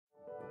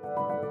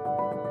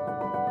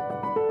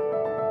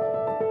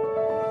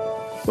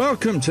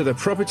Welcome to the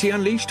Property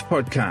Unleashed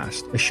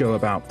podcast, a show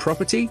about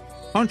property,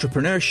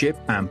 entrepreneurship,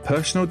 and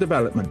personal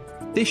development.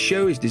 This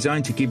show is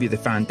designed to give you the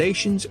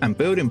foundations and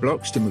building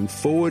blocks to move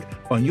forward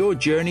on your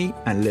journey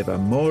and live a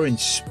more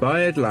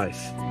inspired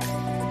life.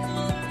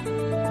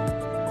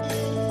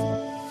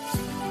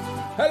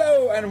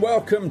 Hello and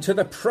welcome to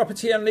the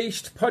Property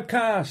Unleashed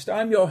podcast.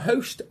 I'm your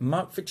host,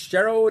 Mark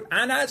Fitzgerald,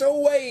 and as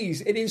always,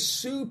 it is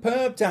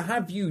superb to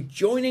have you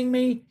joining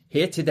me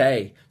here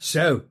today.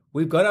 So,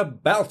 we've got a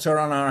belter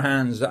on our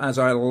hands, as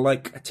I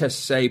like to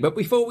say. But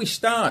before we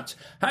start,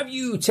 have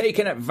you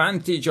taken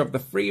advantage of the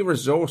free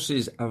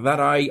resources that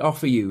I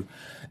offer you?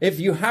 If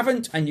you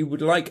haven't and you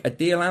would like a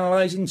deal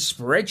analyzing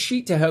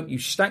spreadsheet to help you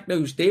stack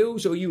those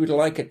deals, or you would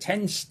like a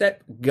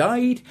 10-step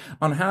guide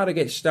on how to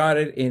get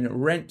started in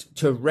rent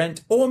to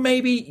rent, or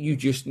maybe you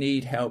just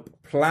need help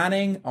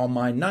planning on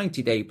my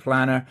 90-day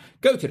planner,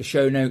 go to the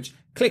show notes,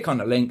 click on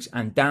the links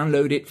and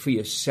download it for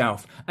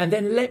yourself. And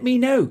then let me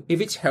know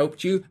if it's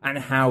helped you and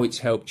how it's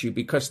helped you,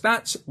 because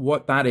that's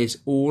what that is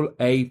all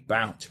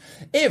about.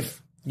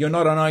 If you're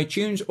not on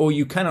iTunes or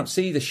you cannot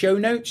see the show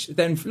notes,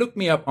 then look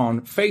me up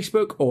on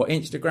Facebook or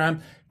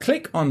Instagram.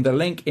 Click on the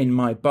link in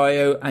my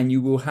bio and you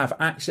will have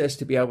access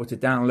to be able to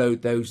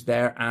download those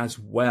there as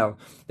well.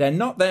 They're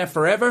not there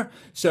forever.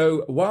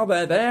 So while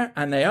they're there,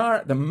 and they are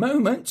at the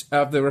moment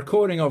of the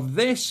recording of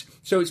this,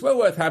 so it's well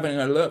worth having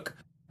a look.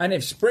 And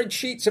if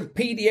spreadsheets and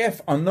PDF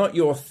are not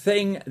your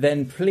thing,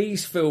 then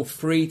please feel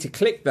free to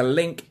click the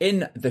link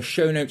in the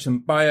show notes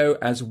and bio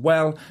as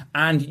well.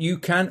 And you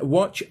can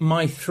watch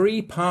my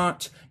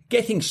 3-part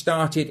Getting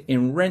Started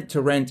in Rent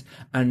to Rent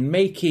and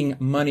Making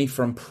Money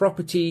from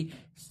Property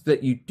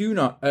That You Do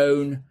Not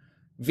Own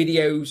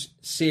videos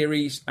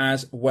series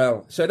as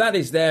well. So that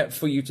is there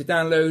for you to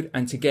download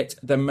and to get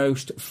the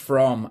most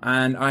from.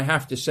 And I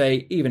have to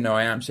say, even though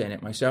I am saying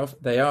it myself,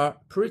 they are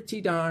pretty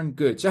darn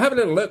good. So have a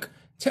little look.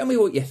 Tell me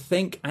what you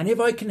think, and if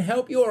I can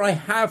help you or I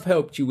have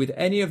helped you with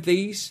any of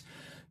these,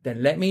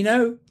 then let me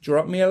know.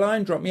 Drop me a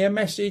line, drop me a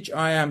message.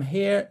 I am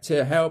here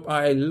to help.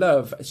 I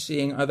love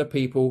seeing other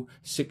people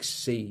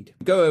succeed.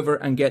 Go over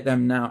and get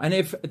them now. And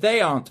if they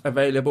aren't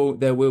available,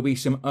 there will be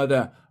some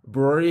other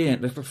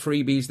brilliant little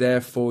freebies there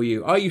for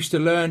you. I used to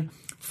learn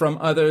from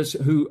others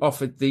who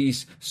offered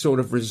these sort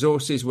of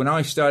resources when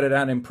I started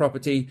out in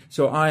property.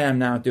 So I am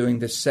now doing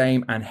the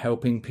same and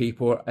helping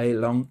people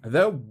along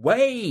the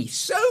way.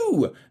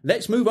 So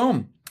let's move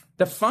on.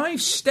 The 5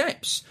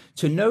 steps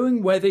to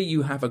knowing whether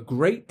you have a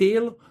great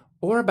deal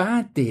or a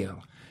bad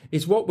deal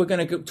is what we're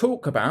going to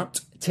talk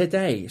about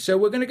today. So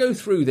we're going to go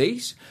through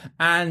these,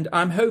 and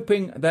I'm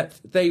hoping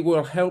that they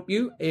will help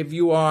you if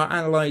you are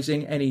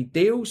analyzing any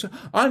deals.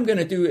 I'm going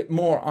to do it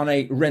more on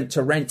a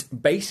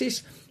rent-to-rent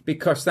basis,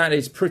 because that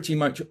is pretty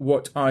much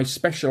what I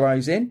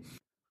specialize in.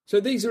 So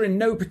these are in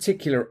no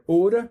particular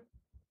order,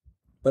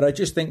 but I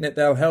just think that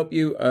they'll help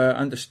you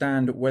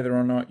understand whether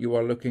or not you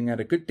are looking at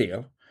a good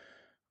deal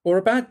or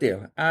a bad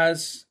deal,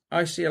 as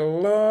I see a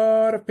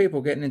lot of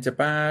people getting into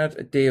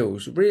bad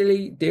deals,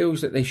 really deals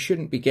that they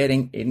shouldn't be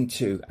getting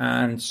into.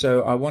 And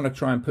so I want to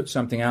try and put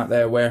something out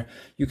there where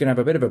you can have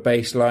a bit of a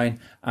baseline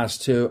as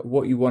to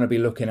what you want to be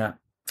looking at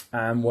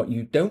and what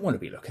you don't want to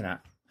be looking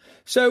at.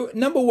 So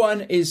number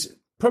 1 is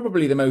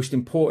probably the most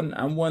important,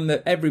 and one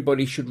that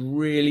everybody should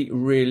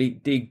really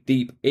dig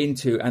deep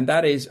into. And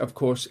that is, of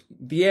course,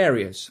 the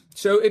areas.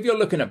 So if you're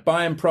looking at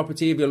buying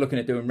property, if you're looking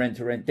at doing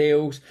rent-to-rent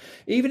deals,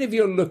 even if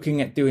you're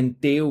looking at doing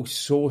deal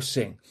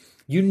sourcing,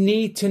 you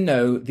need to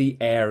know the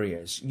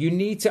areas. You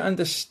need to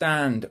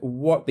understand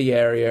what the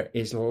area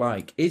is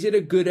like. Is it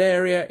a good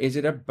area? Is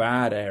it a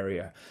bad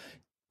area?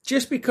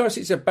 Just because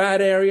it's a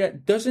bad area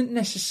doesn't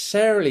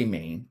necessarily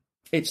mean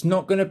it's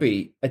not going to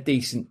be a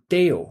decent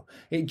deal.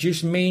 It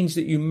just means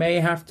that you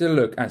may have to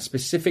look at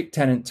specific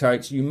tenant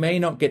types. You may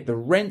not get the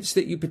rents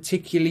that you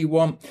particularly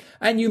want,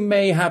 and you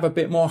may have a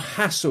bit more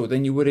hassle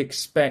than you would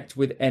expect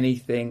with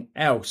anything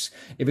else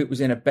if it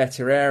was in a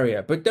better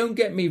area. But don't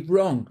get me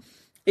wrong.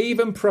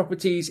 Even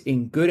properties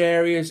in good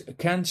areas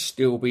can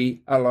still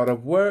be a lot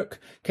of work,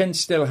 can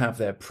still have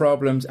their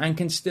problems, and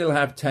can still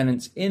have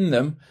tenants in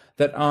them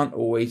that aren't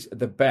always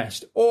the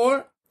best.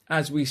 Or,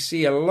 as we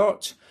see a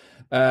lot,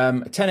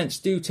 tenants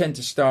do tend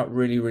to start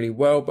really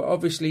well, but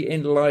obviously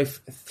in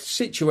life,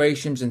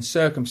 situations and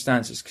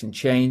circumstances can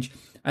change,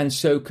 and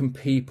so can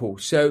people.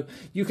 So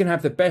you can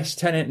have the best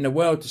tenant in the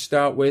world to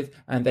start with,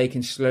 and they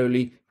can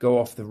slowly go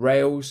off the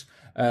rails.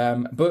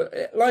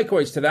 But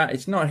likewise to that,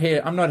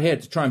 I'm not here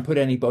to try and put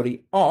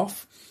anybody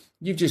off.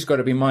 You've just got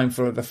to be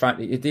mindful of the fact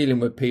that you're dealing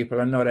with people,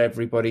 and not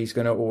everybody's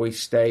going to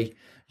always stay,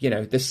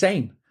 the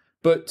same.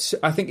 But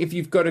I think if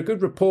you've got a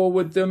good rapport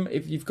with them,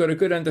 if you've got a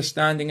good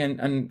understanding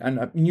and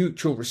a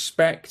mutual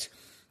respect,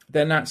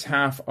 then that's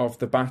half of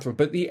the battle.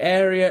 But the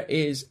area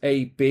is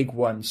a big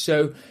one.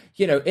 So,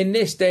 in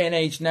this day and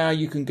age now,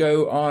 you can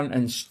go on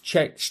and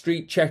check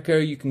Street Checker.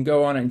 You can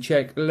go on and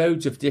check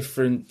loads of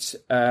different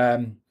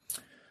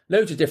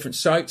loads of different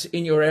sites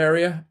in your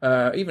area,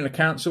 even a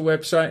council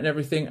website and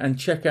everything, and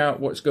check out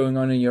what's going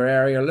on in your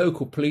area,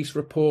 local police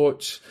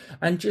reports,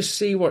 and just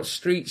see what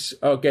streets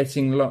are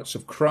getting lots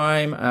of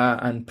crime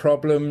and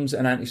problems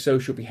and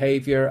antisocial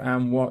behaviour,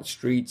 and what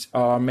streets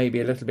are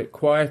maybe a little bit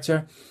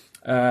quieter,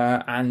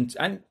 and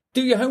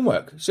do your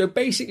homework. So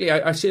basically,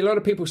 I see a lot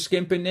of people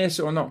skimping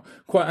this or not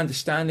quite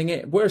understanding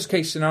it. Worst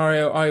case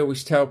scenario, I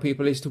always tell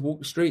people, is to walk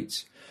the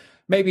streets.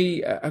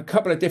 Maybe a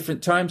couple of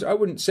different times. I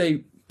wouldn't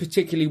say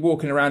particularly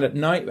walking around at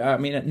night. I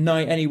mean, at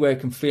night, anywhere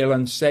can feel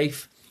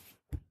unsafe.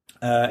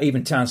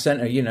 Even town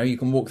centre, you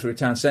can walk through a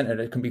town centre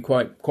that can be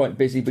quite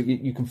busy, but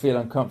you can feel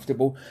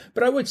uncomfortable.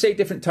 But I would say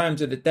different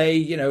times of the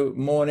day,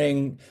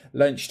 morning,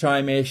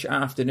 lunchtime-ish,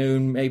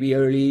 afternoon, maybe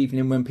early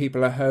evening when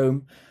people are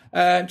home.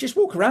 Just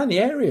walk around the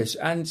areas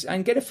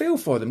and get a feel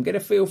for them. Get a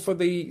feel for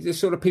the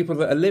sort of people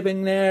that are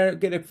living there.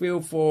 Get a feel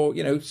for,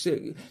 so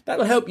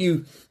that'll help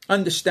you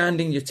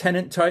understanding your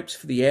tenant types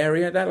for the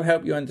area. That'll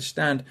help you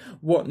understand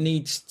what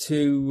needs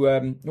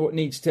to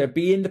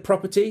be in the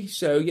property.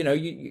 So,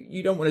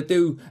 you don't want to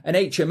do an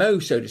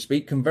HMO, so to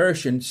speak,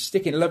 conversion,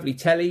 sticking lovely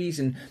tellies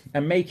and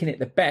making it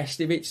the best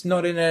if it's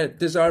not in a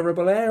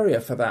desirable area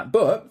for that.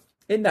 But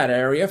in that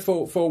area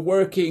for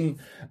working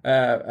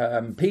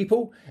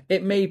people,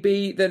 it may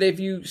be that if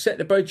you set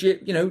the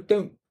budget,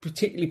 don't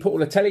particularly put all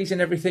the tellies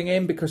and everything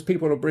in, because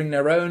people will bring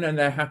their own and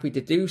they're happy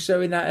to do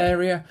so in that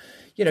area.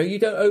 You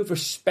don't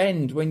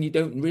overspend when you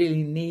don't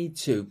really need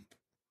to.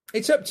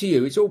 It's up to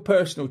you. It's all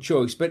personal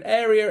choice. But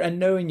area and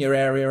knowing your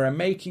area and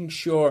making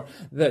sure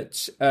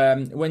that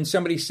when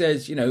somebody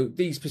says,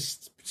 these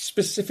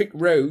specific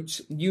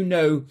roads,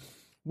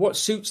 what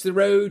suits the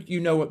road,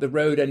 what the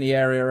road and the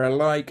area are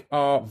like,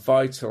 are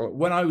vital.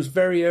 When I was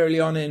very early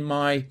on in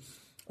my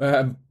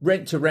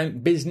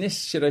rent-to-rent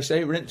business, should I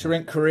say,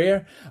 rent-to-rent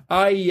career,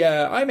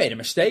 I made a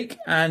mistake,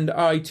 and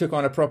I took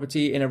on a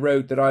property in a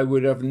road that I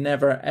would have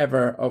never,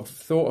 ever have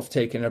thought of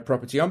taking a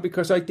property on,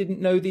 because I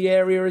didn't know the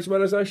area as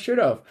well as I should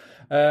have.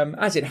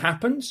 As it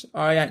happens,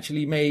 I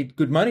actually made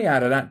good money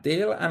out of that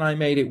deal, and I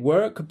made it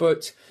work,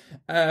 but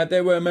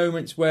there were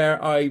moments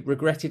where I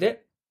regretted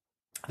it.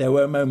 There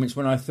were moments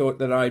when I thought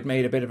that I'd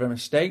made a bit of a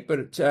mistake,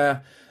 but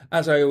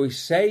as I always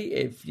say,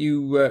 if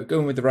you go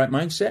in with the right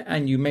mindset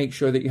and you make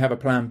sure that you have a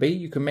plan B,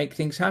 you can make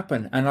things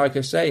happen. And like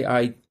I say,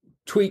 I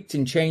tweaked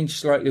and changed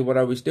slightly what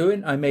I was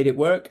doing. I made it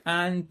work,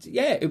 and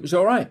yeah, it was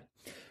all right.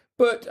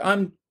 But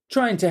I'm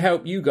trying to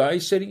help you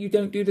guys so that you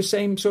don't do the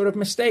same sort of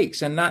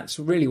mistakes, and that's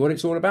really what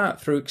it's all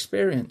about, through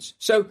experience.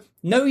 So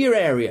know your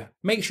area.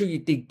 Make sure you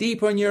dig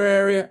deep on your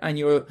area and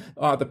you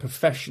are the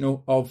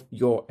professional of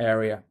your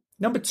area.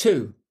 Number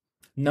 2.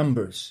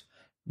 Numbers.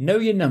 Know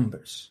your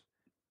numbers.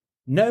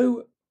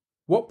 Know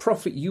what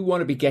profit you want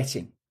to be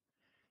getting.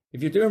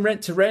 If you're doing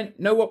rent to rent,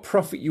 know what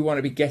profit you want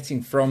to be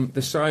getting from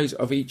the size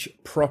of each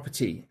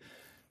property.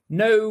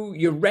 Know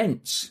your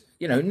rents.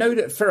 Know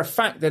that for a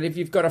fact that if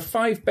you've got a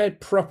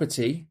 5-bed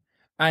property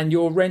and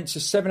your rents are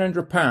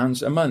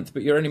 £700 a month,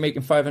 but you're only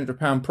making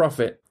 £500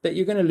 profit, that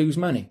you're going to lose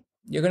money.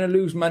 You're going to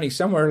lose money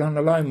somewhere along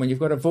the line when you've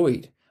got a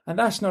void. And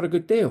that's not a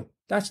good deal.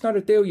 That's not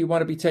a deal you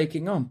want to be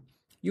taking on.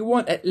 You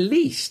want at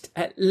least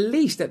at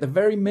the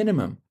very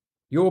minimum,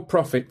 your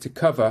profit to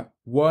cover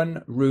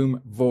one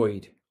room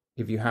void,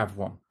 if you have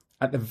one,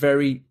 at the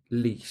very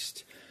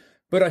least.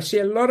 But I see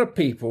a lot of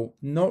people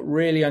not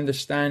really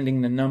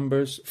understanding the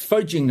numbers.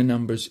 Fudging the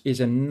numbers is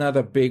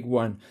another big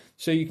one.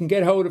 So you can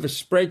get hold of a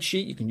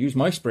spreadsheet. You can use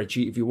my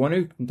spreadsheet if you want to.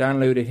 You can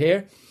download it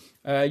here.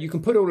 You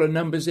can put all the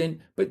numbers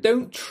in, but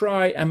don't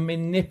try and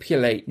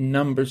manipulate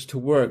numbers to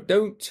work.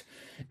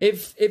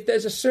 If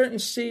there's a certain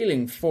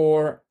ceiling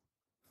for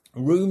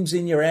rooms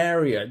in your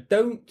area,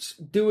 don't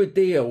do a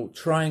deal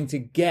trying to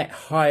get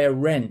higher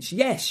rents.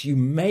 Yes, you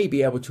may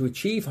be able to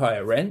achieve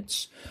higher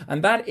rents,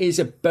 and that is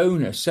a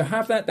bonus. So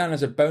have that done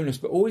as a bonus,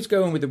 but always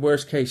go in with the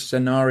worst case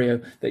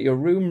scenario that your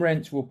room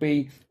rents will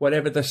be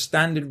whatever the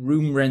standard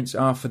room rents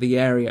are for the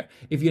area.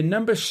 If your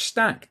numbers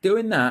stack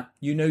doing that,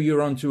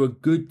 you're onto a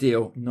good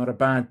deal, not a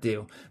bad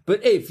deal.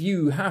 But if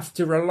you have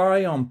to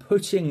rely on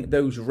putting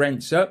those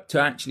rents up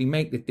to actually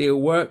make the deal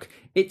work,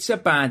 it's a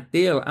bad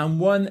deal, and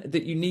one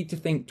that you need to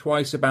think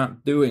twice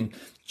about doing,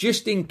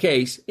 just in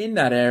case in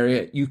that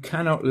area you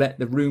cannot let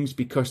the rooms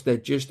because they're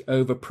just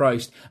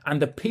overpriced. And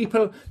the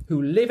people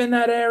who live in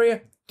that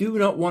area do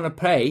not want to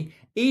pay,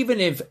 even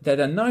if they're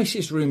the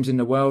nicest rooms in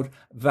the world,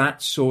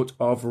 that sort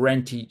of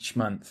rent each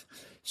month.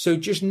 So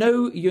just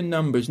know your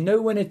numbers,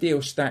 know when a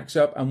deal stacks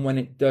up and when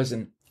it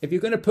doesn't. If you're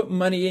going to put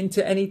money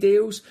into any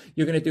deals,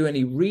 you're going to do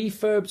any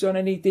refurbs on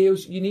any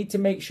deals, you need to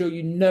make sure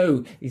you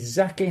know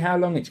exactly how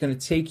long it's going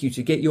to take you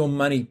to get your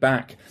money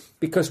back.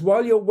 Because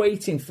while you're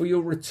waiting for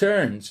your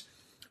returns,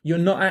 you're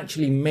not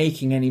actually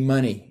making any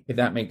money, if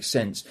that makes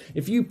sense.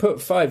 If you put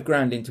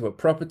 £5,000 into a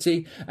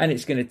property and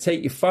it's going to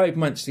take you 5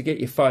 months to get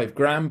your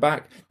 £5,000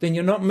 back, then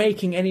you're not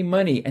making any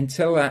money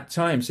until that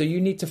time. So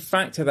you need to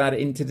factor that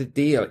into the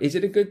deal. Is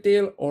it a good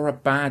deal or a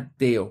bad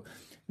deal?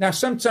 Now,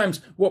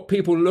 sometimes what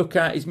people look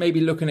at is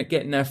maybe looking at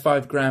getting their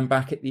 £5,000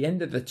 back at the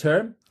end of the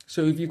term.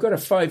 So if you've got a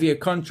 5-year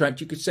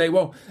contract, you could say,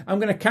 well, I'm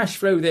going to cash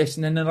flow this,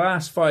 and in the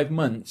last 5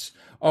 months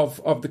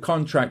of the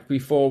contract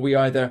before we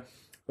either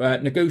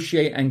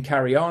negotiate and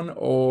carry on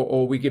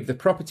or we give the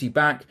property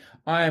back,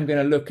 I am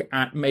going to look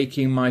at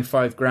making my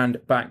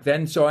 $5,000 back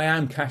then. So I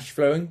am cash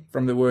flowing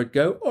from the word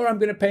go, or I'm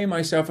going to pay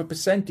myself a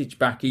percentage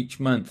back each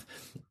month.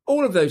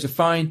 All of those are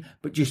fine,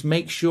 but just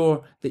make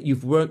sure that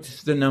you've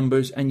worked the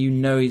numbers and you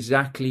know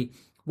exactly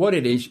what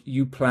it is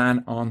you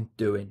plan on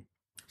doing.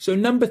 So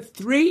number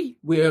 3,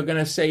 we are going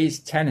to say is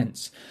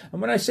tenants.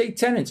 And when I say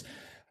tenants,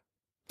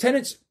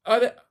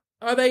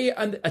 are they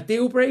a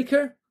deal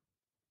breaker?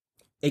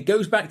 It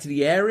goes back to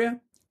the area,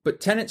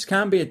 but tenants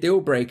can be a deal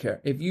breaker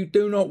if you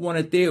do not want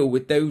to deal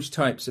with those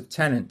types of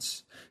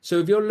tenants. So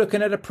if you're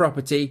looking at a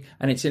property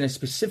and it's in a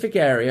specific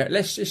area,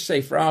 let's just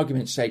say for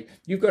argument's sake,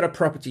 you've got a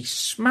property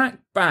smack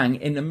bang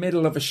in the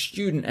middle of a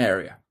student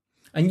area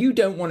and you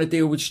don't want to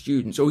deal with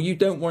students, or you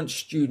don't want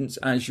students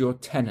as your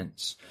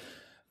tenants,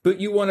 but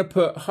you want to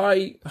put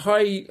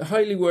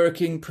highly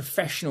working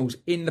professionals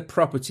in the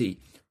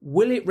property.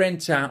 Will it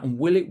rent out and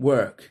will it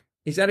work?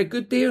 Is that a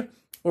good deal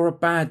or a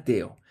bad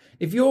deal?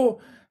 If you're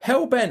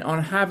hell-bent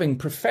on having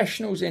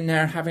professionals in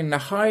there, having the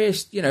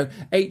highest,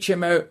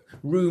 HMO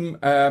room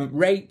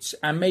rates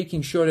and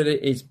making sure that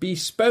it is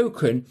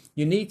bespoken,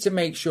 you need to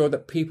make sure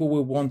that people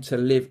will want to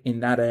live in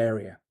that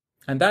area.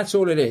 And that's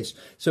all it is.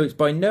 So it's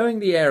by knowing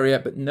the area,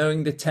 but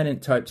knowing the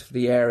tenant types for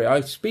the area. I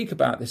speak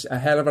about this a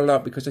hell of a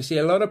lot because I see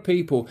a lot of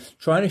people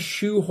trying to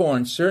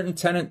shoehorn certain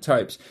tenant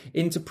types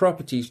into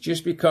properties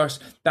just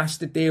because that's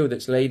the deal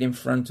that's laid in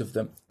front of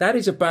them. That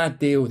is a bad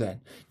deal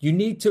then. You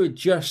need to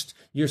adjust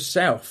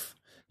yourself.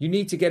 You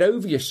need to get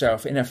over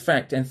yourself in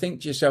effect and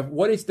think to yourself,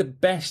 what is the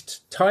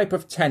best type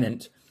of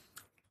tenant,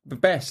 the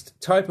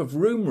best type of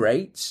room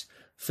rates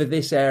for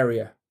this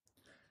area?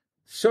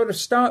 Sort of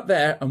start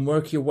there and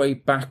work your way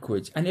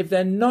backwards. And if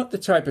they're not the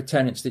type of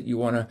tenants that you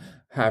want to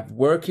have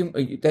working,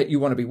 that you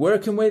want to be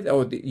working with,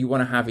 or that you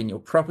want to have in your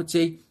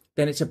property,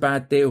 then it's a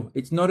bad deal.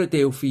 It's not a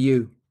deal for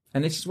you.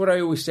 And this is what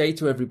I always say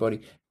to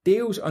everybody.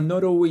 Deals are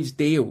not always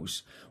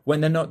deals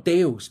when they're not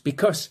deals,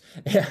 because,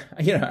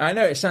 I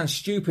know it sounds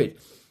stupid,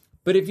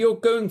 but if you're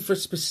going for a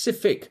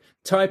specific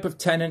type of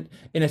tenant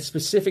in a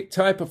specific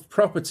type of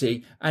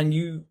property and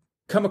you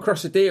come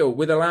across a deal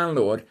with a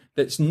landlord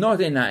that's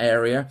not in that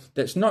area,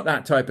 that's not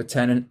that type of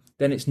tenant,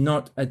 then it's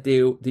not a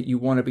deal that you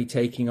want to be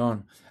taking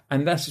on.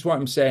 And that's what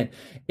I'm saying.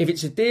 If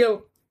it's a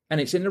deal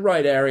and it's in the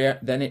right area,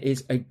 then it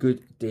is a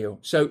good deal.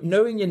 So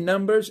knowing your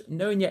numbers,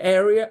 knowing your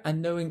area, and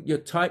knowing your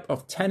type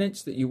of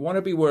tenants that you want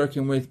to be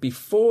working with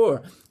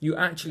before you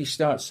actually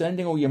start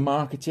sending all your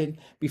marketing,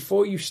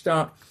 before you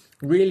start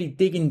really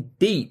digging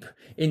deep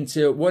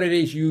into what it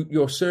is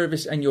your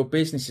service and your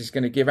business is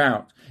going to give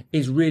out,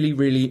 is really,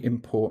 really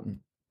important.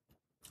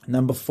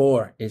 Number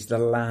 4 is the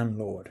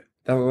landlord.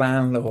 The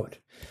landlord.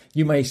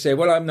 You may say,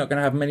 well, I'm not going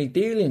to have many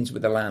dealings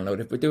with the landlord.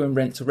 If we're doing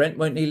rent to rent,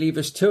 won't he leave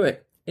us to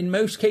it? In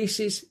most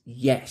cases,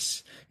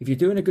 yes. If you're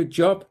doing a good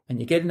job and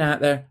you're getting out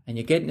there and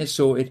you're getting it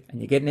sorted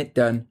and you're getting it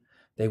done,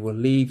 they will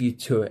leave you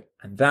to it.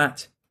 And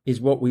that is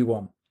what we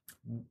want.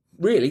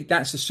 Really,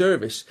 that's the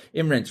service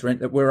in rent to rent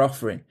that we're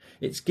offering.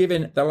 It's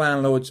giving the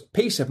landlords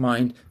peace of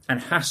mind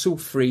and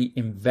hassle-free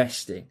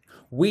investing.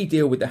 We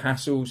deal with the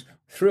hassles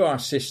through our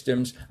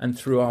systems and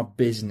through our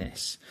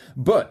business.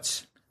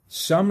 But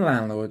some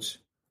landlords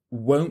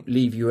won't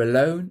leave you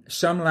alone.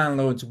 Some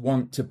landlords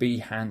want to be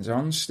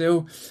hands-on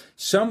still.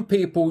 Some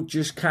people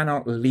just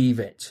cannot leave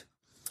it.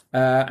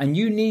 And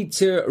you need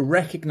to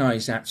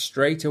recognize that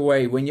straight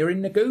away. When you're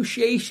in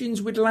negotiations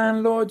with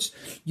landlords,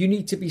 you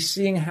need to be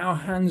seeing how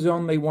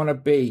hands-on they want to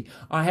be.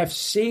 I have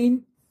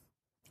seen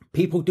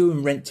people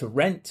doing rent to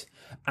rent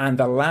and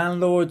the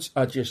landlords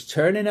are just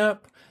turning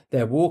up.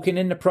 They're walking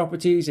in the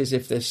properties as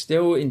if they're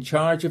still in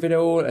charge of it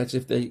all, as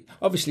if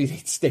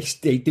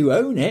they do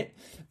own it.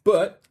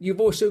 But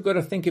you've also got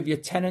to think of your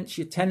tenants.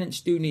 Your tenants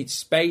do need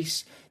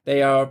space.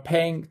 They are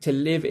paying to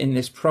live in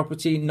this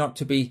property, not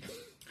to be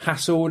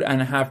hassled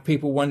and have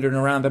people wandering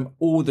around them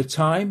all the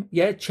time.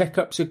 Yeah,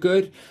 checkups are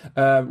good.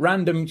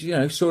 Random,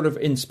 sort of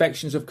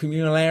inspections of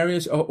communal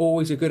areas are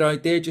always a good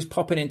idea. Just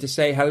popping in to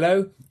say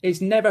hello,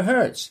 it never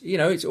hurts.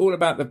 It's all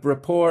about the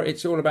rapport.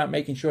 It's all about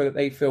making sure that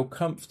they feel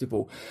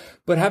comfortable.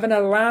 But having a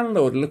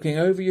landlord looking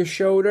over your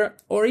shoulder,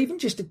 or even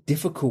just a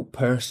difficult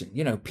person,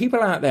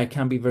 people out there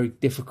can be very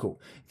difficult.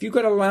 If you've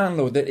got a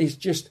landlord that is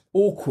just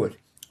awkward,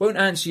 won't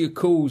answer your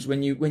calls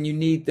when you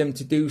need them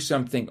to do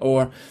something,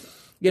 or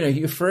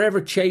you're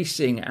forever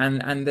chasing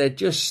and they're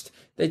just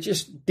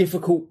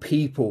difficult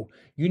people.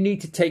 You need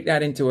to take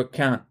that into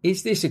account.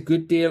 Is this a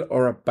good deal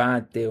or a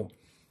bad deal?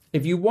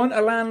 If you want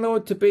a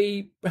landlord to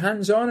be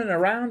hands-on and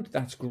around,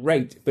 that's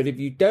great. But if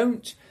you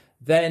don't,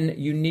 then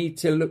you need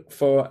to look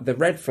for the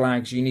red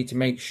flags. You need to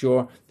make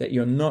sure that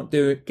you're not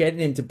getting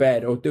into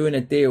bed or doing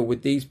a deal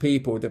with these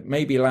people that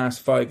maybe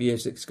last 5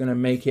 years that's going to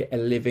make it a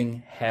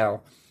living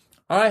hell.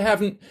 I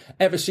haven't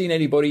ever seen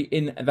anybody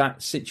in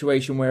that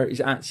situation where it is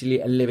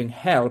actually a living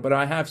hell, but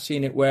I have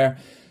seen it where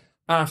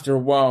after a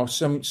while,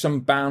 some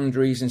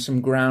boundaries and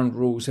some ground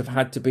rules have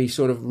had to be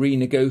sort of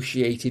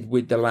renegotiated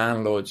with the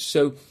landlords.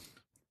 So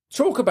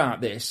talk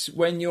about this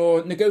when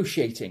you're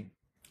negotiating.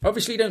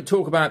 Obviously, don't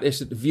talk about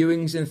this at the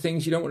viewings and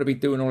things. You don't want to be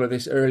doing all of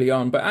this early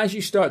on. But as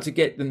you start to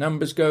get the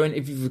numbers going,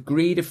 if you've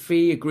agreed a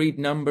fee, agreed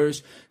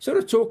numbers, sort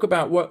of talk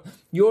about what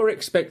your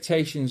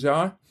expectations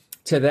are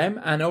to them,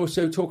 and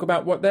also talk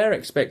about what their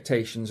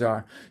expectations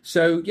are.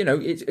 So,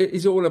 it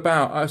is all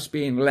about us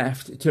being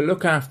left to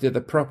look after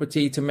the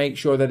property, to make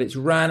sure that it's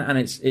run and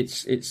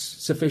it's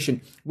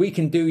sufficient. We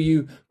can do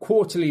you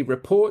quarterly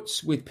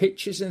reports with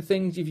pictures and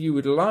things if you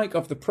would like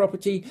of the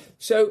property.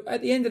 So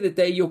at the end of the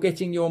day, you're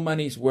getting your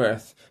money's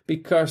worth,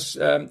 because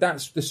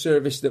that's the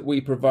service that we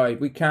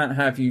provide. We can't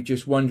have you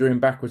just wandering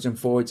backwards and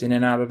forwards in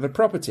and out of the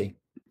property.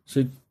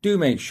 So do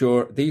make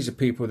sure these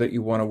are people that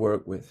you want to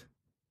work with.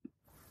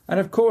 And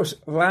of course,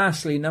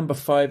 lastly, number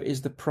 5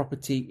 is the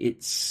property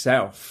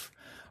itself.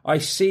 I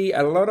see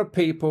a lot of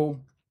people,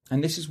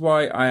 and this is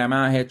why I am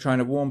out here trying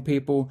to warn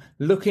people,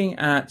 looking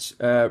at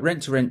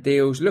rent-to-rent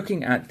deals,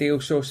 looking at deal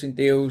sourcing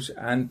deals,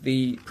 and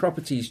the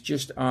properties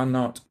just are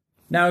not.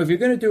 Now, if you're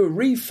going to do a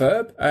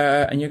refurb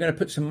and you're going to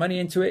put some money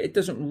into it, it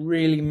doesn't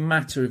really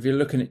matter if you're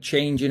looking at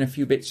changing a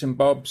few bits and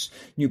bobs,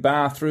 new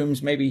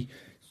bathrooms, maybe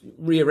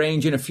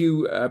rearranging a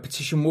few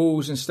partition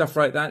walls and stuff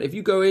like that. If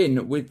you go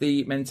in with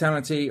the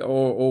mentality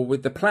or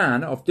with the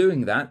plan of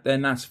doing that,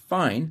 then that's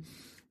fine.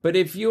 But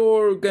if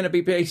you're going to be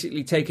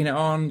basically taking it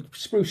on,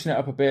 sprucing it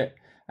up a bit,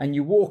 and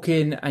you walk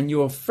in and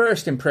your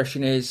first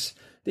impression is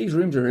these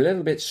rooms are a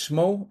little bit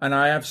small, and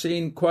I have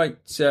seen quite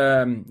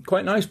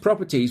nice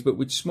properties, but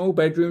with small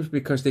bedrooms,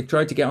 because they've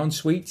tried to get en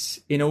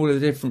suites in all of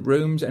the different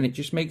rooms, and it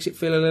just makes it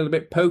feel a little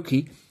bit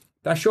pokey.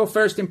 That's your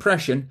first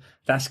impression.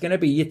 That's going to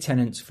be your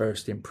tenant's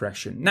first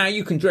impression. Now,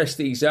 you can dress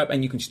these up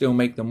and you can still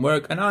make them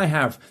work. And I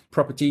have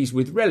properties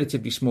with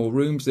relatively small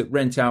rooms that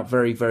rent out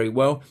very, very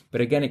well. But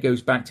again, it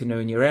goes back to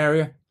knowing your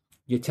area,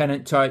 your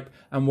tenant type,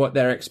 and what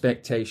their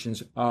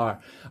expectations are.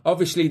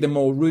 Obviously, the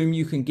more room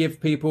you can give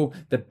people,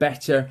 the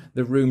better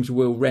the rooms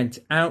will rent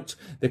out,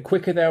 the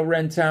quicker they'll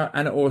rent out,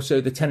 and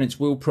also the tenants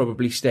will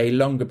probably stay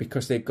longer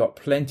because they've got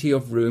plenty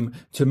of room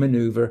to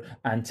maneuver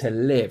and to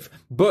live.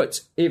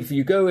 But if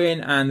you go in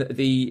and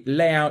the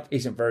layout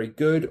isn't very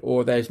good,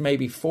 or there's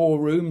maybe 4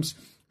 rooms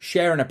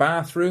sharing a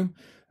bathroom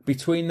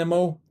between them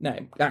all, now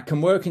that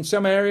can work in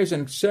some areas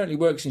and certainly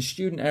works in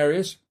student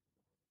areas.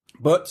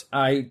 But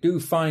I do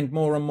find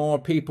more and more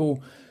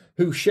people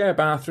who share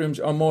bathrooms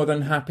are more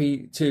than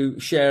happy to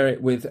share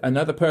it with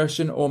another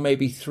person, or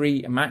maybe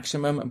 3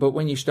 maximum. But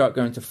when you start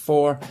going to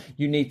 4,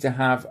 you need to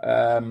have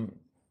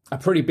a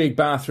pretty big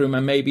bathroom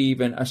and maybe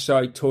even a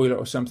side toilet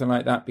or something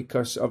like that,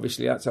 because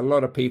obviously that's a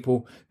lot of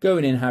people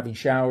going in, having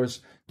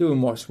showers,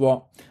 doing what's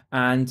what.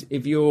 And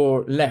if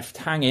you're left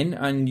hanging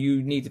and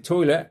you need a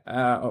toilet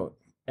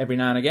every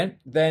now and again,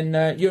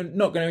 then you're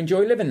not going to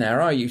enjoy living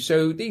there, are you?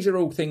 So these are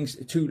all things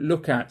to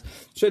look at.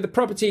 So the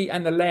property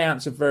and the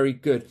layouts are very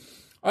good.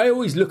 I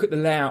always look at the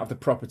layout of the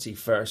property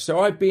first.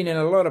 So I've been in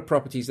a lot of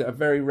properties that are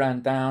very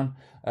ran down,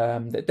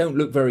 that don't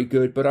look very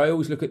good, but I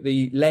always look at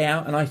the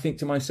layout and I think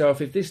to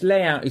myself, if this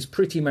layout is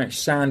pretty much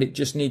sound, it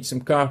just needs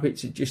some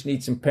carpets, it just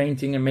needs some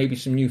painting and maybe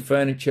some new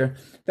furniture,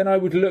 then I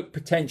would look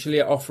potentially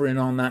at offering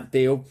on that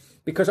deal,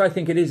 because I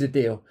think it is a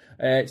deal.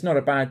 It's not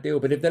a bad deal,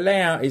 but if the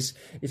layout is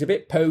a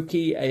bit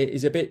pokey,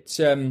 is a bit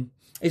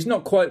is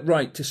not quite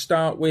right to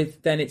start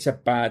with, then it's a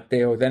bad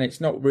deal. Then it's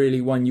not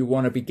really one you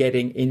want to be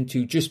getting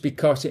into. Just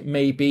because it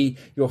may be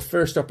your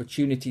first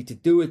opportunity to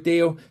do a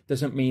deal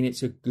doesn't mean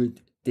it's a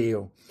good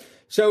deal.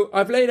 So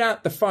I've laid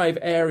out the 5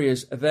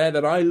 areas there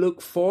that I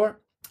look for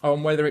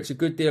on whether it's a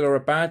good deal or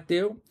a bad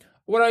deal.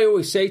 What I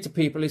always say to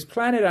people is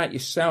plan it out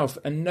yourself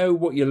and know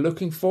what you're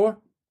looking for,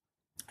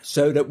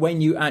 so that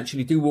when you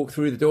actually do walk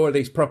through the door of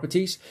these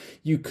properties,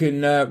 you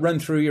can run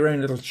through your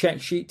own little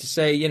check sheet to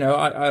say,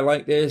 I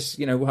like this,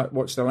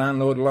 what's the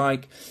landlord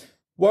like?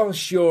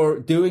 Whilst you're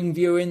doing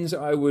viewings,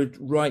 I would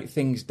write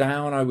things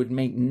down, I would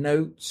make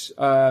notes,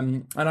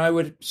 and I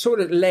would sort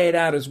of lay it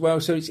out as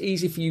well, so it's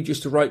easy for you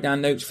just to write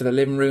down notes for the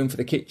living room, for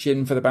the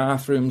kitchen, for the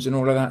bathrooms, and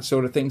all of that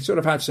sort of thing. Sort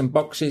of have some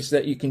boxes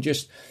that you can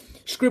just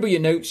scribble your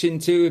notes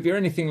into. If you're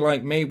anything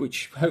like me,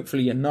 which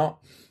hopefully you're not,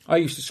 I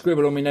used to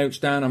scribble all my notes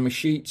down on my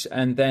sheets,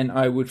 and then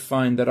I would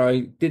find that I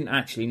didn't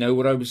actually know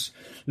what I was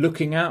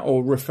looking at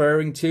or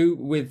referring to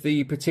with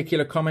the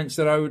particular comments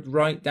that I would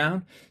write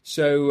down.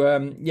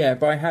 So,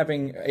 by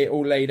having it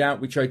all laid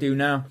out, which I do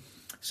now,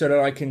 so that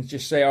I can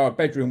just say,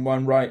 bedroom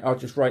 1, right, I'll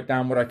just write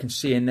down what I can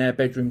see in there,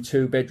 bedroom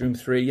 2, bedroom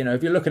 3.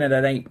 If you're looking at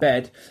an 8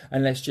 bed,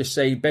 and let's just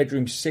say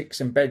bedroom 6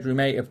 and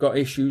bedroom 8 have got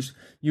issues,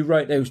 you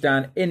write those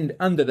down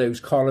under those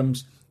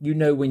columns.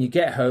 When you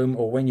get home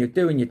or when you're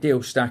doing your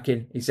deal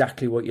stacking,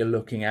 exactly what you're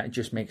looking at. It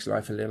just makes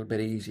life a little bit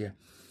easier.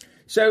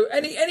 So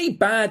any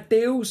bad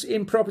deals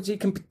in property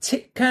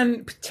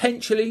can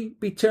potentially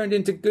be turned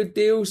into good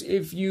deals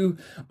if you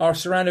are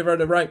surrounded by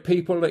the right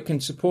people that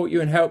can support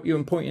you and help you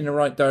and point you in the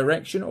right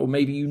direction, or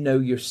maybe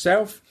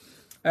yourself.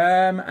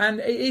 And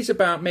it is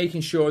about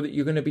making sure that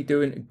you're going to be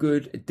doing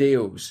good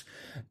deals.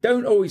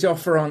 Don't always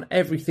offer on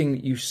everything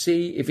that you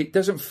see. If it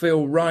doesn't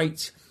feel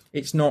right,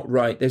 it's not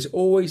right. There's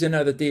always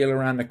another deal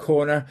around the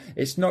corner.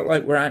 It's not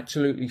like we're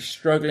absolutely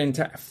struggling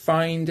to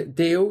find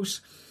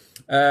deals.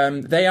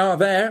 They are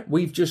there.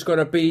 We've just got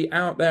to be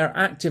out there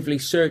actively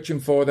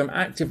searching for them,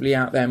 actively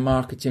out there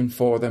marketing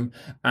for them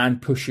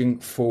and pushing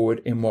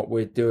forward in what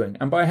we're doing.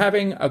 And by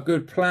having a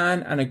good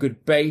plan and a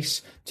good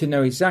base to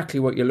know exactly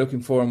what you're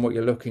looking for and what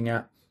you're looking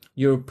at,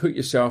 you'll put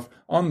yourself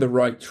on the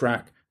right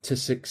track to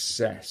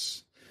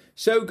success.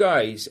 So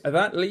guys,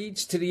 that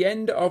leads to the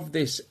end of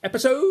this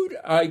episode.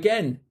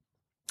 Again,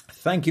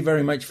 thank you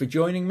very much for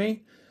joining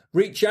me.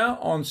 Reach out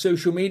on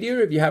social media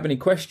if you have any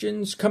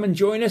questions. Come and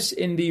join us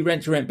in the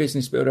Rent to Rent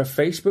Business Builder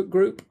Facebook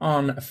group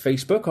on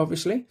Facebook,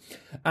 obviously.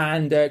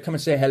 And come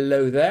and say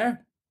hello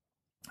there.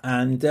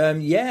 And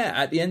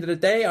at the end of the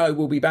day, I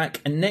will be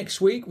back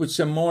next week with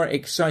some more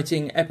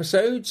exciting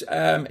episodes.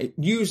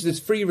 Use the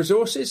free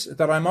resources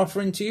that I'm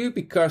offering to you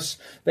because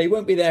they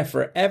won't be there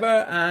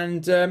forever.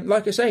 And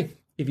like I say,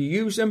 if you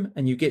use them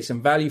and you get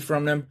some value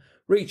from them,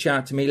 reach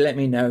out to me, let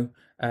me know.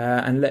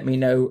 And let me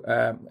know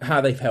how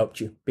they've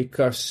helped you,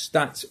 because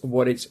that's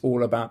what it's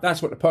all about.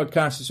 That's what the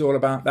podcast is all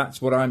about.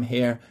 That's what I'm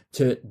here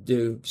to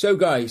do. So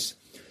guys,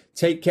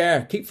 take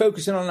care. Keep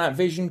focusing on that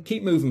vision.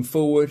 Keep moving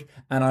forward.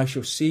 And I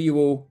shall see you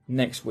all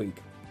next week.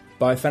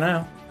 Bye for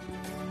now.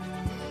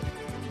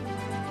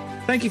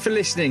 Thank you for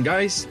listening,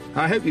 guys.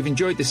 I hope you've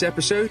enjoyed this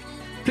episode.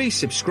 Please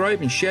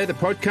subscribe and share the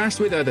podcast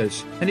with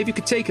others. And if you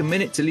could take a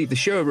minute to leave the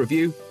show a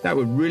review, that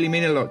would really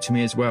mean a lot to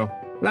me as well.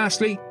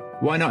 Lastly,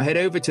 why not head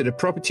over to the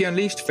Property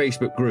Unleashed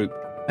Facebook group?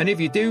 And if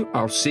you do,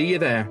 I'll see you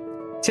there.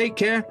 Take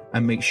care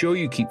and make sure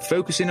you keep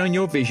focusing on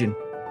your vision.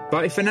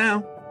 Bye for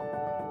now.